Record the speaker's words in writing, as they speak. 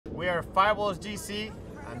We are Fireballs GC,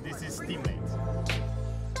 and this is Teammates.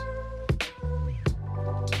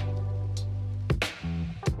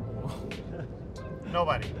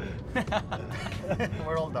 Nobody.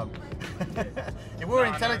 We're all dumb. If we were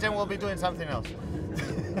intelligent, we'll be doing something else.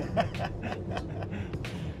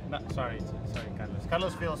 No, sorry, Carlos.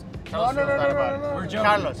 Carlos feels bad about it. We're joking.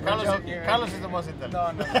 Carlos is the most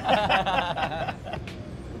intelligent.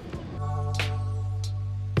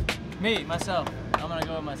 Me, myself. I'm gonna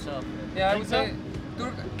go with myself. Yeah, I would say.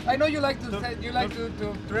 I know you like to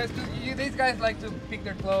dress. These guys like to pick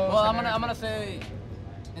their clothes. Well, I'm gonna say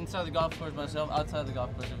inside the golf course myself, outside the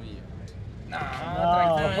golf course over you.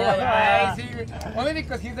 Only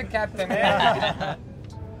because he's the captain. I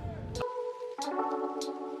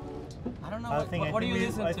don't know. What do you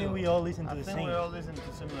listen to? I think we all listen to the same. We all listen to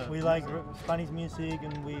similar. We like Spanish music,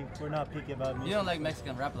 and we're not picky about music. You don't like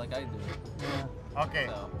Mexican rap like I do. Yeah. Okay.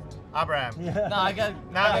 So. Abraham. Yeah. No, I got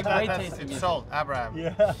great taste in it's music. sold. Abraham.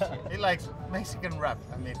 Yeah. He likes Mexican rap.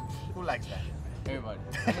 I mean, who likes that? Everybody.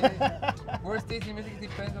 Worst taste in music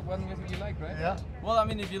depends on what music you like, right? Yeah. Well, I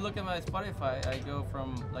mean, if you look at my Spotify, I go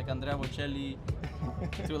from like Andrea Bocelli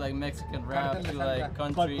to like Mexican rap to like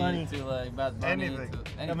country to like Bad Bunny. Anything. To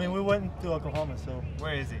anything. I mean, we went to Oklahoma, so.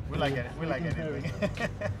 Where is he? We like it. We like anything.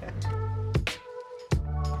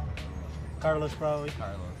 Carlos probably.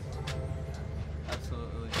 Carlos.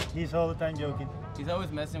 Absolutely. He's all the time joking. He's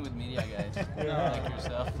always messing with media guys. Like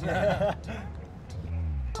yourself.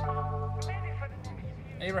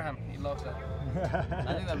 Abraham, he loves that.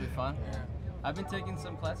 I think that'd be fun. Yeah. I've been taking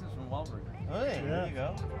some classes from Wahlberg. Oh, yeah. There you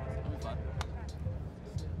go. That'd be fun.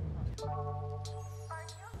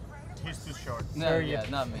 He's too short. No, Sergio. yeah,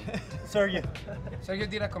 not me. Sergio. Sergio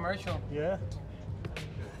did a commercial. Yeah.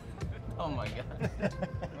 Oh my god.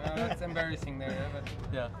 Well, that's embarrassing there, but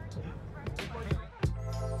Yeah.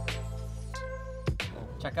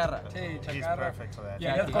 Chacarra. sí, He's Chacarra. perfect for that. Y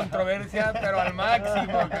es controversia, pero al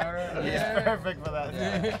máximo, cabrón. He's Yeah. perfect for that.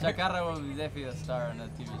 Yeah. Chacarra will be definitely a star on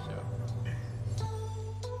that TV show.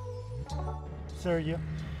 Sergio.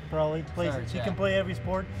 Probably plays. Sergio, He yeah. can play every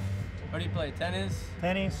sport. What do you play? Tennis?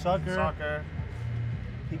 Tennis, soccer. Soccer,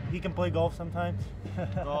 He can play golf sometimes.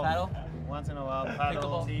 golf, Paddle? once in a while, paddle,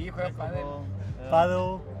 Pickleball. Sí, juega pádel. pickleball, yeah.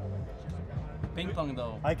 Paddle. Ping pong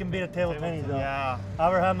though. I can beat a table tennis though. Yeah,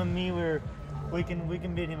 Abraham and me, we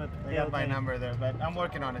can beat him at I table got my tennis. number there, but I'm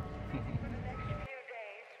working on it.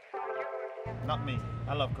 Not me.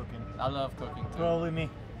 I love cooking. I love cooking too. Probably me.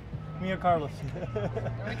 Me or Carlos.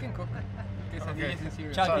 We can cook. Quesadillas and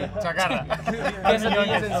cereal. Sorry, Chacarra.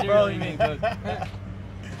 Quesadillas and cereal you can cook.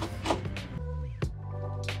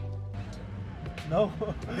 No.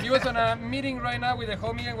 He was on a meeting right now with a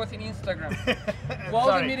homie and was in Instagram. While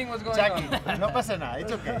the Sorry, meeting was going Jackie, on. no pasa nada.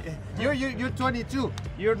 It's okay. You're 22.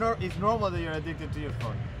 It's normal that you're addicted to your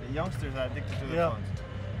phone. The youngsters are addicted to their Yeah. phones.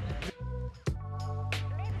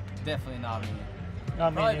 Definitely not me.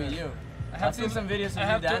 Not me Probably neither. be you. I I've seen some videos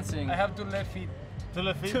of you dancing. I have 2 left feet. To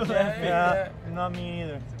the feet. Yeah, not me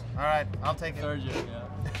either. All right, I'll take it. Sergio,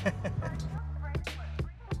 yeah.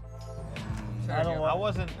 I don't I want.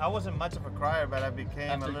 wasn't much of a crier, but I became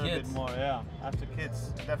After a little kids. bit more. Yeah, after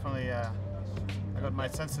kids, definitely. I got my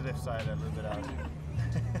sensitive side a little bit out.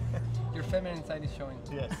 Your feminine side is showing.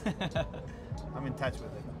 Yes, I'm in touch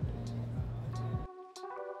with it.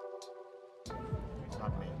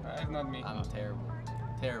 Not me. It's not me. I'm terrible.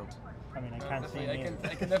 Terrible. I mean, I can't sing. I either.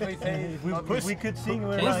 can definitely say it's not me. If we could sing.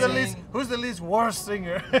 We're Who's not the singing. Who's the least worst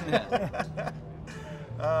singer?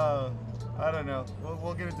 I don't know.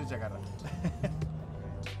 We'll give it to Chacarra.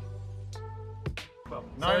 Well,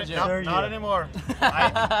 Sergio. not anymore.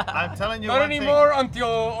 I'm telling you Not one anymore thing.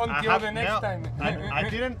 until the next time. I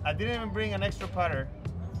didn't even bring an extra putter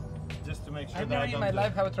just to make sure I've that never I in don't my do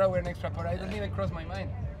life it. have a try with an extra putter. It doesn't even cross my mind.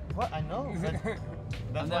 What? I know. That's I've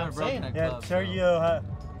what never I'm broken saying. a Yeah, club. Sergio.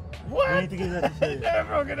 What? We need to give that to Sergio. Never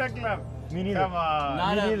broken a club. Me neither. Come on.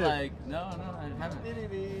 Not me a, neither. like, no, I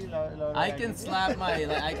haven't. I can slap my,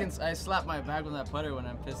 I slap my back with that putter when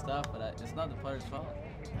I'm pissed off, but it's not the putter's fault.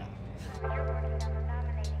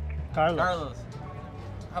 Carlos. Carlos.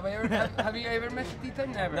 Have you ever messed with Tita?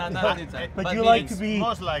 Never. No, not any time. But you like to be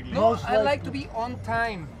Most likely. No, most I like likely to be on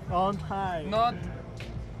time, on time. not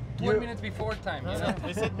 20 You- minutes before time. No, You no, know?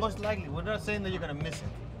 they said most likely. We're not saying that you're gonna miss it.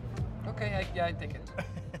 Okay, I take it.